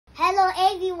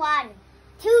Hello everyone.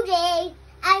 Today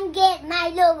I'm get my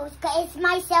logos cause it's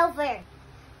my server.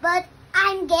 But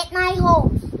I'm get my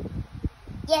homes.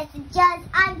 Yes, just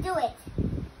I do it.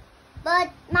 But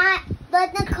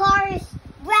the cars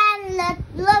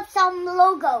love some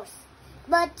logos.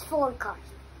 But 4 cars.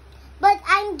 But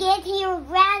I'm get here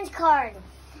brand card.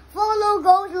 4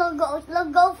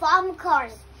 logo from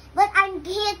cars. But I'm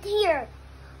get here.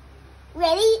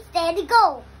 Ready, steady,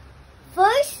 go.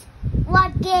 First,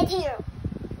 what get here?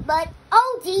 But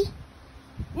Audi.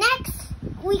 Next,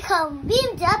 we come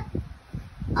beamed up.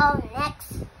 Oh,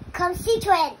 next comes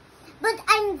Citroen. But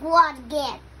I'm what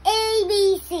get A,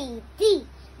 B, C, D.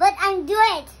 But I'm do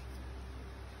it.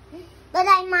 But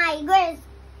I'm my good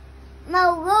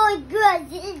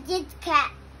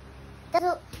cat.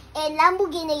 And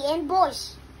Lamborghini and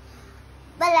Porsche.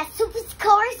 But a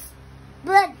supercars.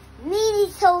 But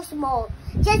mini so small.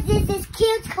 Just this is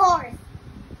cute cars.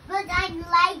 But I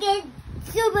like it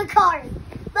supercars.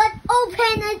 But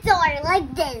open a door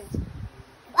like this.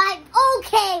 Like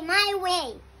okay, my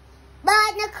way.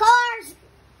 But the cars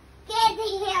get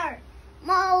here.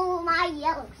 My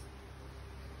yellows.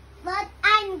 But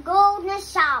I'm go to the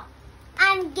shop.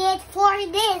 I'm get for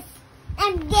this.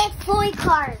 And get 4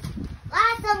 cars.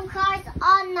 Lots of cars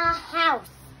on the house.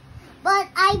 But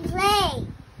I play.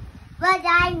 But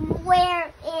I'm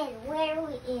where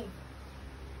we in.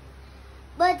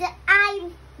 But I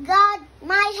got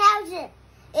my house is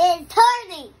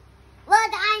 30.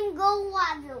 But I'm go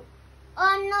water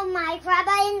on my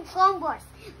Krabba and Converse.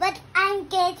 But I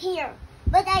get here.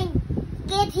 But I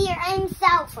get here and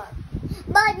sulfur.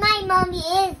 But my mommy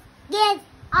is get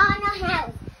on a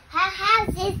house. Her house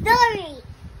is 30.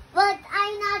 But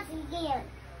I'm not here.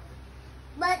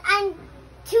 But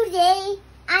today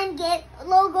I get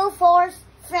logo for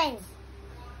friends.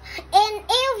 And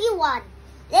everyone,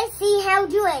 let's see how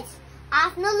do it.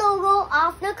 Off the logo,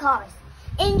 off the cars.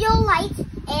 And your light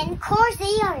and cars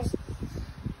ears.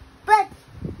 But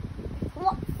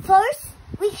first,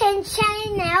 we can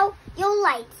shine now your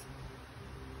light.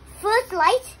 First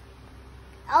light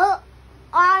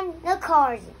on the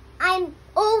cars. I'm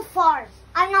all far.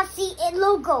 I'm not see it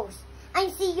logos. I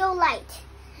see your light.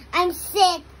 I'm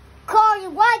said, car,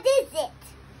 what is it?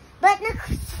 But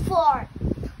next 4,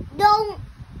 don't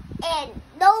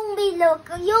be look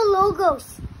your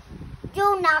logos.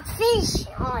 Do not fish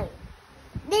on.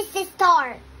 This is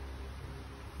star.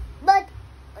 But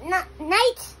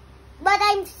night. But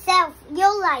I'm self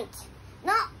your light.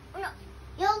 No,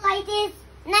 your light is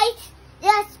night.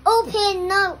 Just open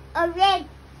now a red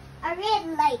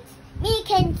light. We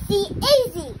can see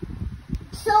easy.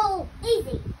 So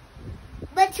easy.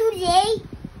 But today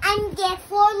I'm get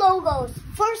 4 logos.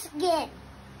 First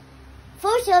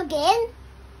again,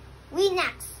 we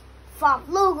next from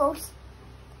logos.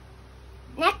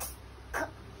 Next,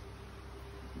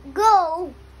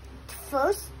 go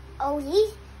first,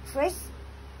 only first,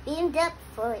 beamed up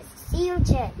first,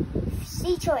 Citroen,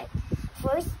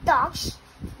 first Dodge.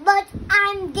 But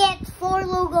I'm get 4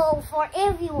 logo for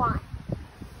everyone.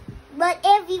 But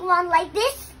everyone like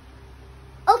this?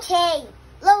 Okay,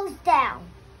 lows down.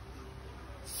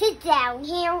 Sit down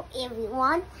here,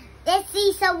 everyone. Let's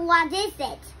see what is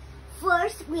it.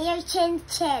 First, we're change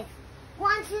chess.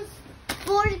 1 is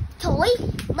for toy,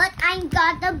 but I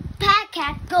got the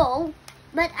packet go.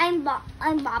 But I'm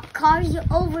Bob cars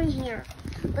over here.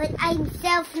 But I'm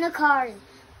self the cars.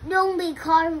 Don't be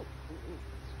car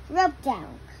rub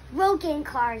down. Broken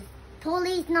cars.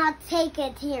 Police not take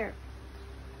it here.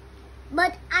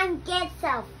 But I'm get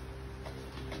self.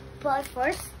 But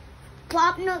first,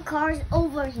 plop the cars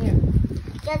over here.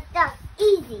 Just that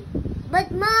easy.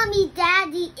 But mommy,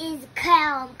 daddy is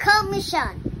calm.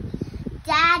 Commission.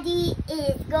 Daddy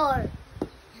is good.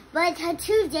 But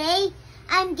today,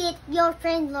 I'm get your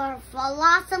friend for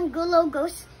lots of good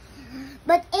logos.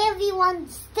 But everyone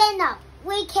stand up.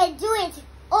 We can do it.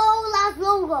 All our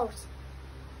logos.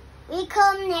 We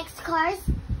come next cars.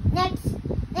 Next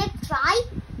try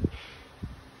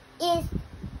is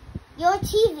your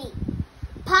TV.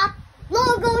 Pop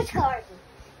logos cars.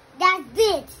 That's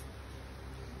it.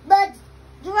 But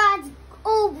there are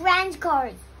all brand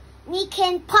cars. We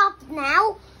can pop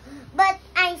now. But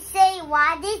I say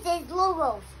why this is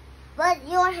logos. But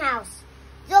your house.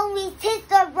 Don't be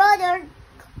sister, brother,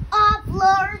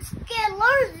 uploads,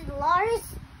 killers.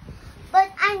 But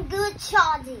I'm good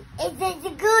shot. It's a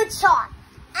good shot.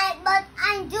 But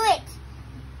I do it.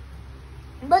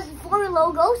 But 4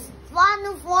 logos,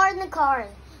 1 for the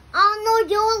cars. On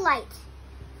your light.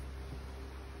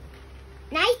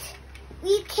 Night,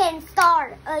 we can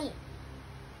start a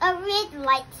red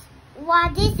light.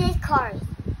 What this is cars.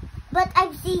 But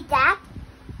I see that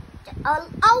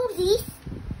oldies,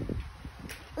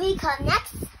 we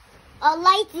connect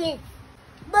like this.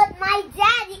 But my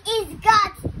daddy is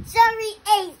got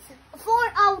 38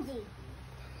 for oldie.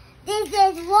 This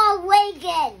is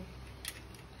Volkswagen.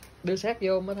 Đưa sát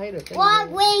vô mới thấy được cái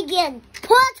Volkswagen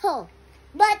portal.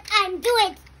 But I'm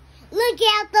doing. Look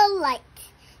out the light.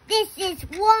 This is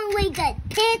Volkswagen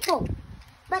portal.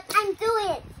 But I'm doing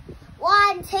it.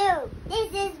 1, 2.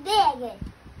 This is big.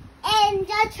 And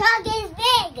the truck is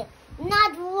big.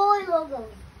 Not Roy logo.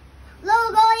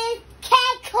 Logo is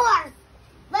cat cars.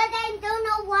 But I don't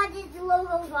know what is the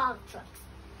logo of trucks.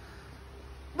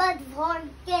 But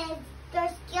forget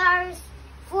there's cars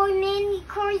for many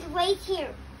cars right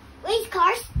here. Which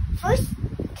cars? First,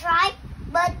 try,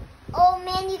 but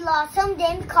many lost some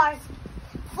damn cars.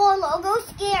 4 logos,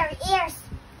 scare, ears.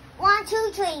 1,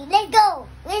 2, 3, let's go.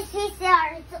 This is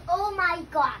ours. Oh my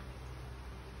god.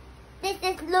 This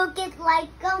is looking like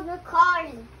the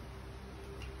cars.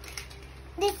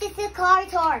 This is the car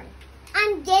turn.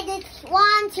 I'm getting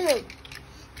 1, 2.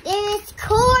 There is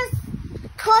cars,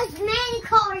 many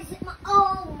cars.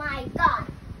 Oh my god.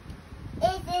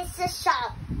 It is a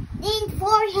shop. Need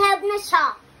for help in the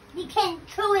shop. You can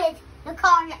throw it the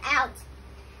car out.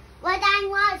 But I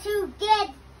want to get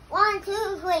 1,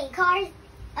 2, 3 cars.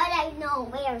 But I know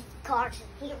where's cars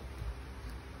here.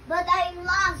 But I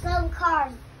lost some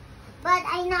cars. But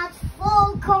I not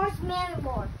full cars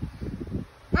anymore.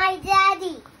 My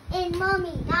daddy and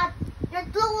mommy not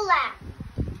 $1.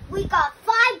 We got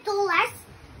 $5.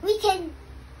 We can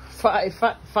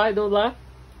 $5.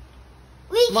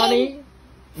 We Money. can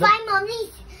find money.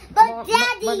 But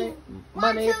daddy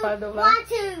money $5. want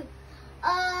to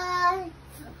 $1,000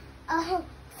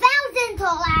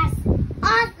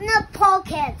 on the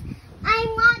pocket. I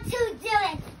want to do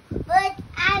it, but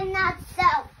I'm not so.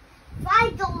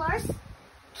 $5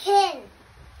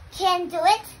 can do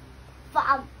it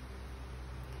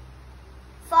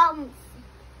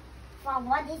from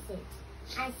what is it?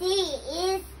 I see it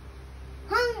is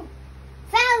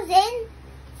 1,000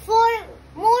 for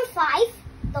more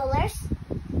 $5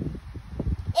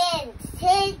 and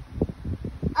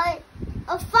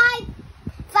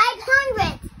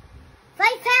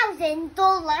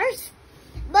 $5,000.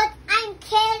 But I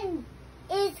can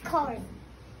is cars.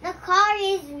 The car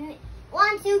is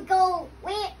want to go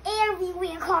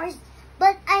everywhere cars,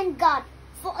 but I got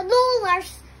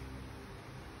 $4.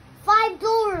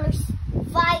 $5.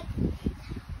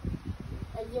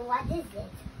 What is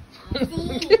it?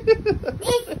 See,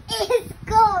 this is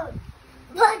gold,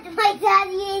 but my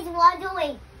daddy is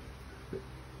wondering.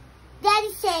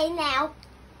 Daddy say now.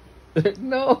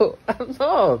 No, I'm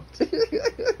not. Okay,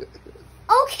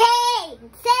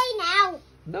 say now.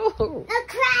 No. A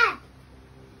crab.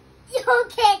 You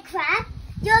get crab.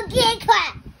 You get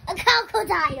crab. A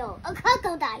crocodile. A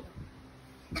crocodile.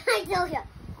 I told you.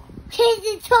 Here's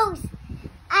the toast.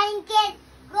 I get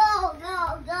go.